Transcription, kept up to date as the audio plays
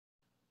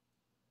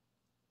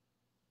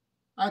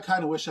I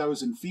kind of wish I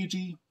was in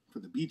Fiji for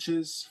the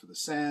beaches, for the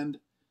sand,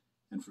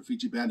 and for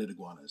Fiji Banded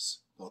Iguanas.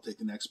 But I'll take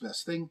the next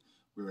best thing.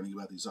 We're learning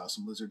about these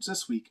awesome lizards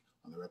this week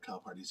on the Reptile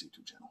Party's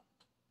YouTube channel.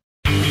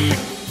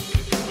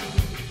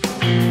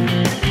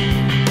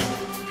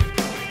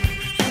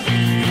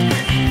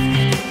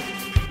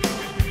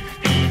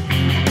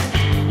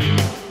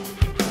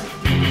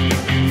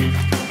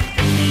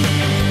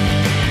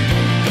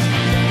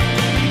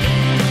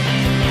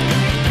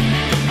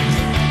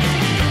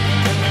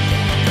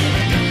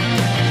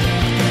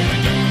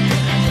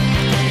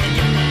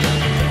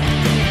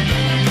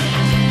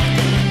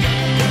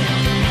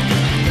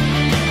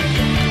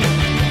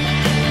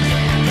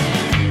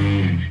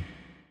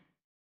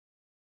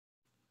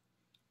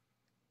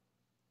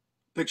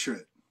 Picture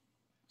it,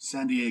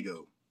 San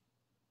Diego,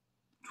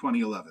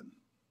 2011.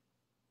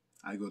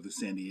 I go to the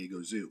San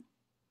Diego Zoo,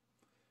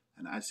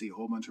 and I see a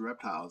whole bunch of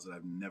reptiles that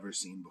I've never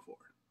seen before.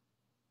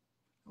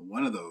 And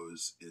one of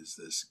those is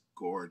this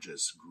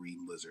gorgeous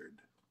green lizard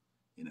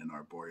in an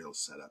arboreal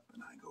setup,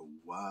 and I go,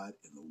 what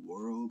in the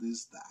world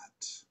is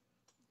that?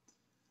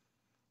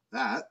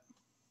 That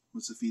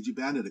was the Fiji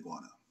Banded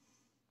Iguana,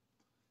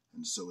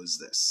 and so is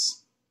this.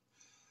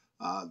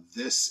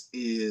 This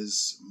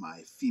is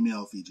my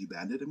female Fiji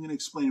Banded. I'm going to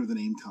explain where the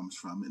name comes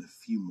from in a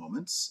few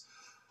moments.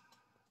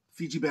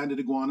 Fiji Banded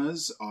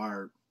Iguanas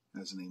are,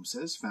 as the name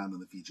says, found in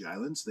the Fiji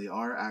Islands. They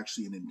are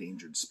actually an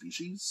endangered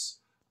species.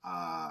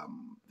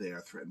 They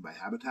are threatened by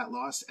habitat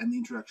loss and the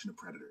introduction of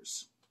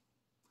predators.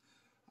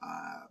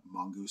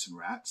 Mongoose and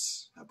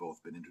rats have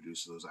both been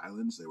introduced to those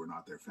islands. They were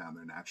not found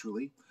there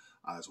naturally,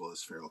 as well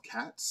as feral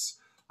cats,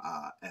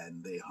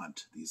 and they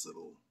hunt these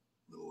little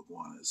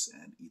iguanas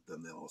and eat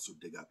them. They'll also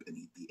dig up and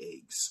eat the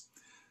eggs.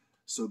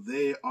 So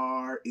they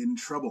are in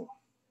trouble.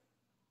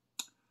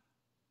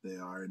 They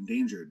are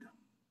endangered.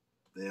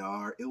 They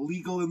are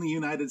illegal in the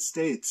United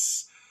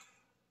States.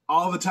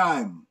 All the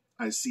time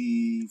I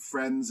see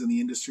friends in the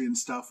industry and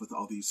stuff with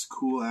all these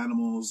cool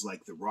animals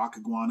like the rock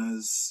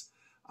iguanas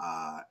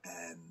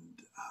and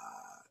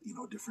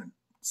different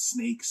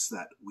snakes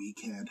that we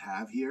can't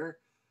have here.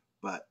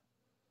 But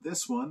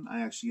this one, I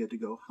actually get to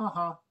go,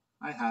 haha,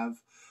 I have.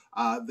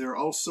 They're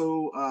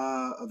also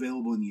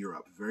available in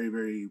Europe, very,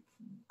 very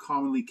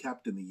commonly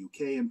kept in the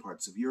UK and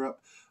parts of Europe.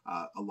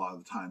 A lot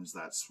of the times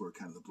that's where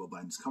kind of the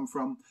bloodlines come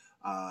from.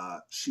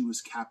 She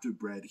was captive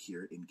bred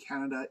here in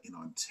Canada, in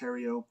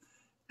Ontario,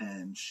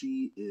 and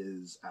she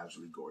is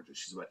absolutely gorgeous.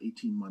 She's about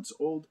 18 months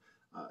old,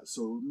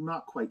 so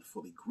not quite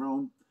fully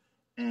grown.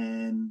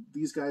 And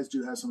these guys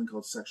do have something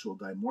called sexual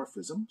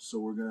dimorphism, so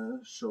we're going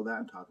to show that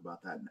and talk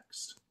about that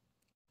next.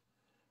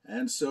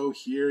 And so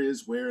here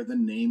is where the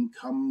name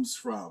comes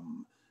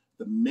from.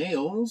 The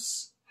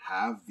males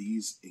have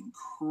these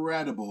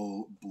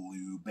incredible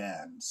blue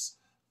bands.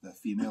 The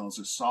females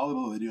are solid,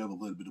 although they do have a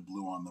little bit of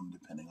blue on them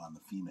depending on the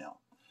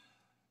female.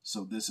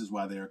 So this is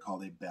why they are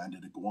called a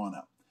banded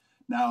iguana.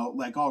 Now,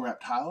 like all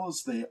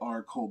reptiles, they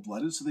are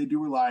cold-blooded, so they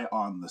do rely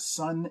on the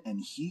sun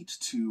and heat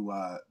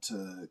to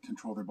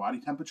control their body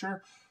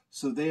temperature.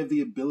 So they have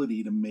the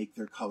ability to make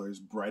their colors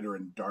brighter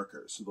and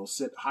darker. So they'll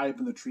sit high up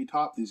in the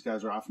treetop. These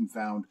guys are often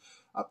found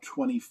up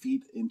 20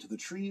 feet into the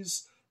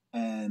trees,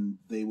 and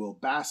they will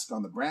bask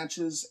on the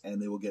branches,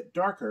 and they will get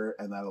darker,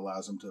 and that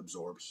allows them to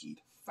absorb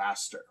heat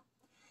faster.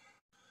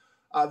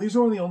 These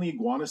are the only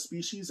iguana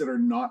species that are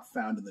not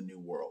found in the New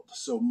World.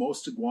 So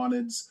most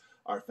iguanids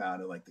are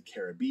found in like the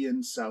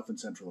Caribbean, South and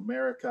Central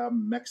America,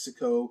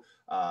 Mexico,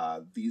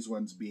 these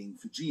ones being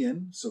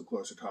Fijian, so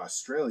closer to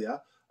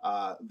Australia.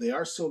 They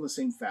are still in the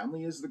same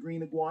family as the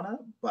green iguana,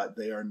 but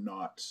they are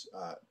not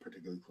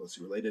particularly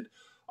closely related.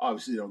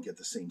 Obviously, they don't get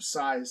the same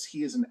size.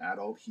 He is an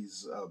adult.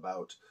 He's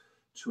about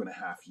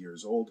 2.5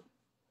 years old.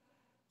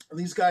 And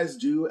these guys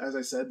do, as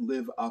I said,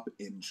 live up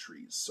in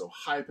trees, so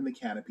high up in the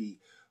canopy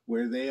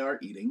where they are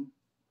eating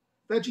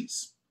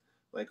veggies.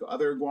 Like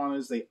other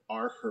iguanas, they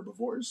are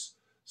herbivores,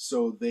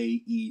 so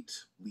they eat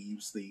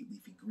leaves, they eat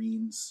leafy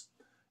greens,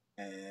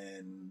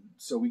 and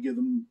so we give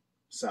them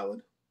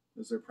salad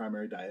as their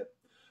primary diet.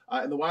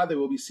 In the wild, they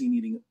will be seen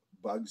eating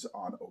bugs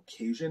on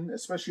occasion,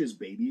 especially as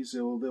babies.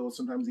 They'll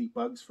sometimes eat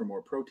bugs for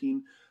more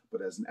protein, but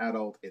as an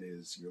adult, it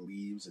is your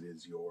leaves, it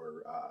is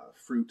your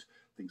fruit,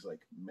 things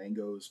like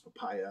mangoes,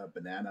 papaya,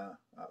 banana,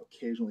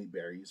 occasionally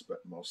berries, but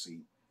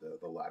mostly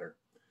the latter.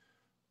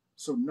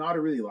 So not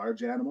a really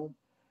large animal,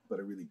 but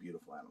a really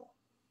beautiful animal.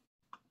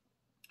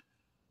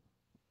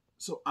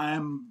 So I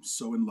am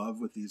so in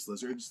love with these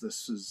lizards.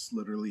 This is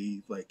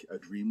literally like a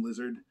dream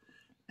lizard,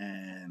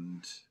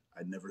 and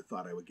I never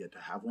thought I would get to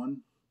have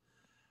one.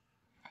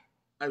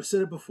 I've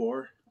said it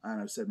before, and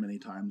I've said many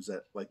times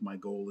that like my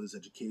goal is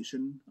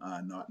education,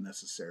 not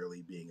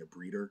necessarily being a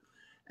breeder.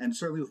 And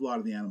certainly with a lot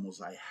of the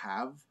animals I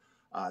have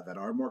that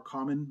are more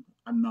common,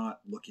 I'm not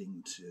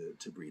looking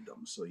to breed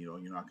them. So, you're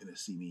not going to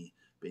see me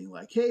being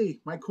like, hey,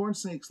 my corn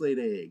snakes laid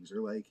eggs,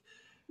 or like,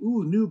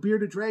 ooh, new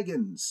bearded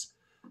dragons.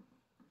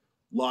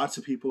 Lots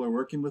of people are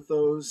working with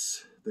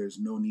those. There's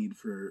no need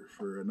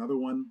for another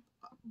one.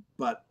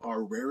 But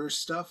our rarer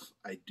stuff,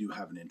 I do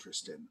have an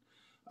interest in.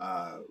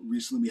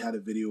 Recently, we had a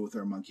video with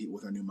our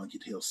new monkey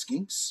tail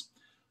skinks.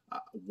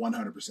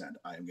 100%,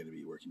 I am going to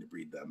be working to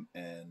breed them,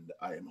 and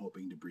I am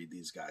hoping to breed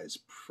these guys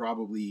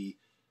probably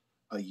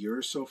a year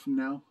or so from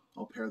now.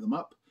 I'll pair them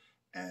up,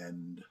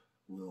 and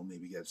we'll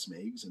maybe get some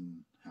eggs and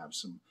have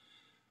some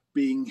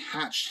being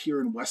hatched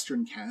here in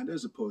Western Canada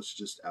as opposed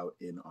to just out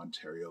in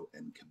Ontario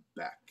and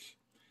Quebec.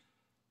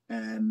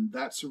 And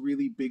that's a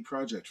really big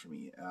project for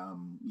me.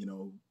 You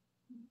know,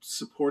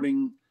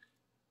 supporting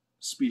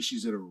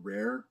species that are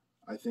rare,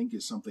 I think,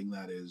 is something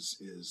that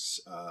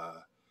is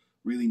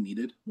really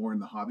needed more in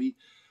the hobby.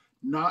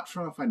 Not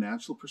from a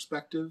financial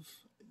perspective.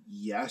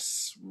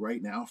 Yes,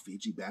 right now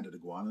Fiji Banded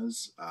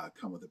Iguanas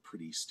come with a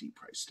pretty steep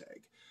price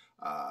tag.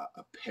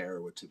 A pair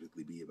would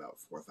typically be about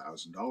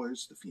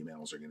 $4,000. The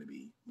females are going to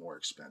be more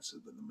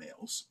expensive than the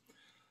males.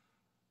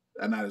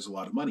 And that is a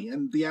lot of money.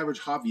 And the average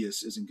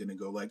hobbyist isn't going to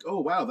go like,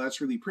 oh, wow,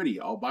 that's really pretty.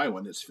 I'll buy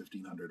one that's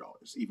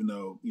 $1,500. Even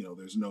though, you know,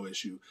 there's no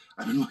issue.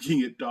 I've been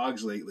looking at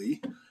dogs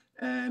lately.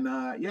 And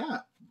yeah,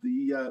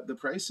 the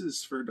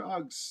prices for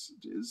dogs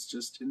is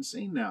just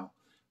insane now.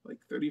 Like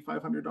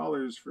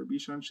 $3,500 for a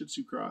Bichon Shih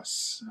Tzu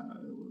Cross.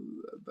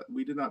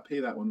 We did not pay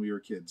that when we were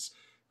kids.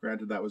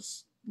 Granted, that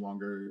was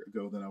longer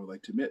ago than I would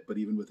like to admit, but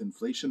even with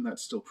inflation,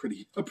 that's still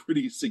a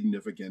pretty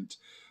significant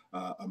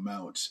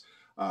amount.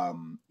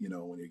 You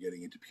know, when you're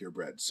getting into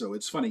purebred. So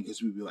it's funny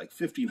because we'd be like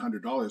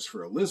 $1,500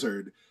 for a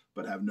lizard,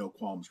 but have no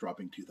qualms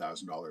dropping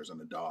 $2,000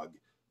 on a dog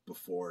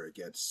before it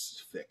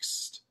gets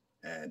fixed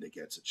and it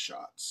gets its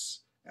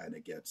shots and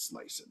it gets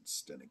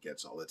licensed and it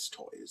gets all its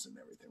toys and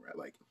everything, right?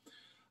 Like,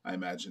 I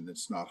imagine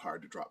it's not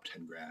hard to drop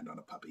 10 grand on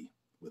a puppy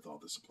with all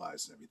the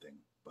supplies and everything,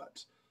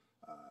 but,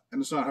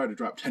 and it's not hard to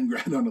drop 10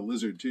 grand on a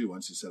lizard too,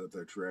 once you set up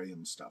their terrarium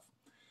and stuff.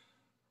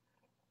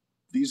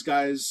 These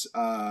guys,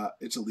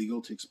 it's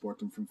illegal to export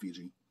them from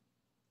Fiji.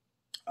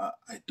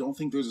 I don't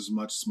think there's as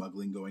much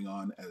smuggling going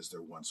on as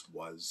there once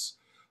was.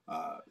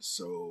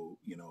 So,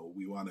 you know,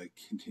 we want to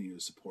continue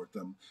to support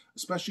them,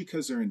 especially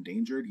because they're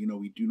endangered. You know,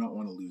 we do not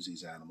want to lose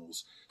these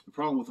animals. The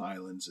problem with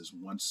islands is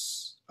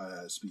once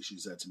a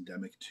species that's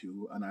endemic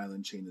to an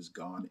island chain is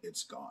gone,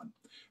 it's gone.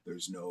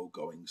 There's no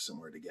going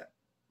somewhere to get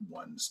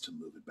ones to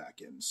move it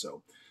back in.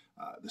 So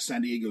the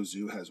San Diego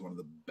Zoo has one of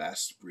the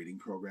best breeding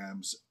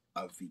programs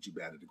of Fiji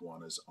Banded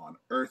Iguanas on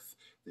Earth.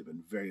 They've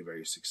been very,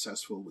 very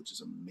successful, which is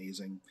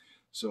amazing.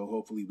 So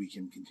hopefully we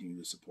can continue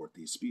to support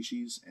these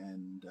species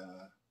and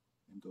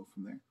go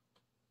from there.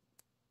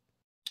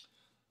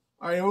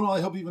 All right, everyone,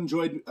 I hope you've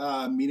enjoyed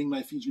meeting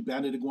my Fiji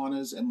Banded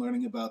Iguanas and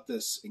learning about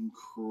this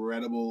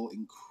incredible,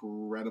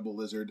 incredible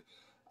lizard.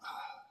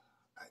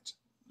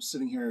 I'm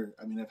sitting here,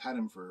 I mean, I've had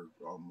him for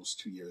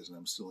almost 2 years, and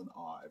I'm still in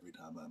awe every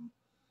time I'm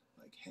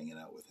like hanging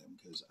out with him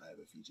because I have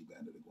a Fiji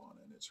Banded Iguana,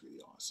 and it's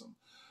really awesome.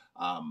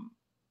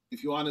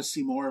 If you want to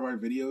see more of our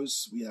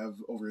videos, we have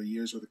over a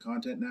year's worth of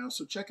content now,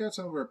 so check out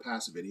some of our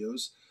past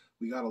videos.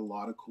 We got a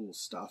lot of cool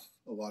stuff,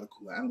 a lot of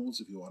cool animals.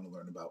 If you want to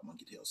learn about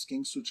monkey tail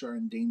skinks, which are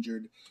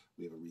endangered,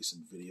 we have a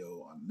recent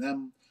video on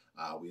them.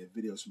 We have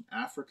videos from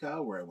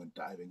Africa where I went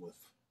diving with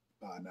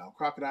Nile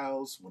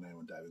crocodiles. When I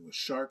went diving with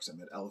sharks, I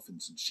met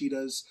elephants and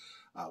cheetahs.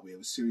 We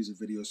have a series of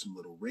videos from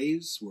little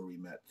rays where we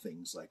met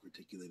things like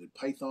reticulated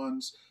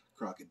pythons,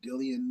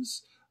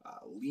 crocodilians,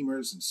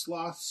 lemurs, and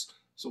sloths.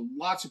 So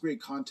lots of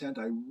great content.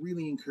 I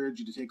really encourage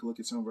you to take a look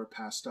at some of our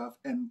past stuff.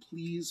 And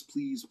please,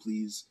 please,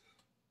 please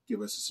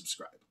give us a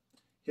subscribe.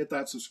 Hit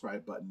that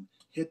subscribe button.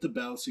 Hit the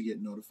bell so you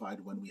get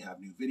notified when we have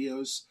new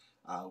videos.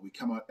 We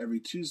come out every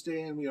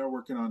Tuesday, and we are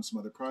working on some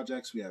other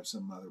projects. We have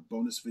some other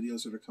bonus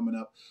videos that are coming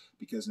up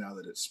because now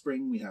that it's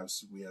spring, we have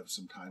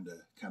some time to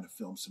kind of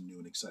film some new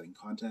and exciting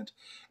content.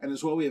 And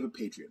as well, we have a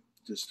Patreon.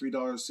 Just $3,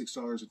 $6,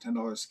 or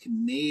 $10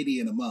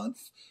 Canadian a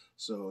month.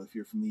 So if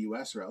you're from the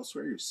US or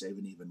elsewhere, you're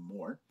saving even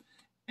more.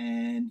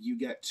 And you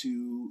get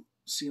to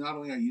see not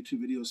only our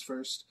YouTube videos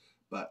first,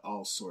 but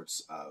all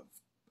sorts of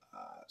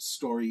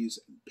stories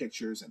and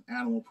pictures and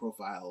animal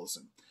profiles,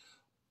 and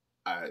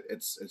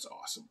it's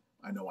awesome.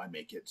 I know I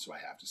make it, so I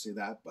have to say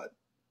that, but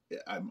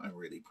I'm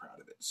really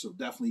proud of it. So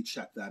definitely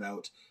check that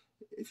out.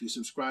 If you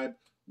subscribe,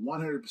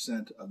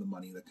 100% of the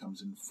money that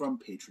comes in from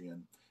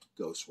Patreon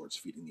goes towards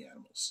feeding the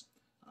animals.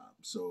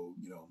 So,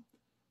 you know,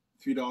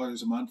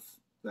 $3 a month,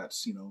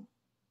 that's, you know,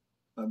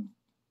 a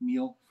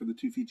meal for the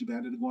 2 Fiji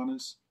Banded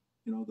Iguanas,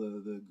 you know,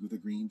 the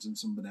greens and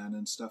some banana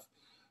and stuff.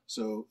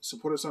 So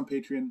support us on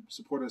Patreon,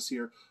 support us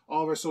here.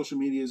 All of our social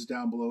media is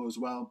down below as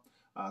well.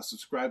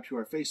 Subscribe to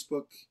our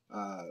Facebook,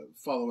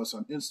 follow us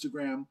on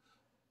Instagram.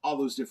 All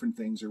those different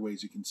things are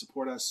ways you can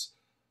support us.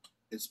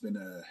 It's been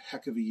a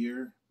heck of a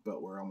year,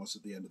 but we're almost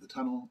at the end of the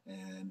tunnel,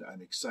 and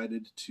I'm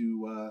excited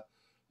to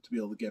be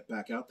able to get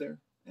back out there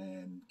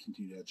and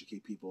continue to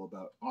educate people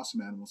about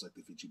awesome animals like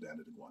the Fiji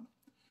Banded Iguana.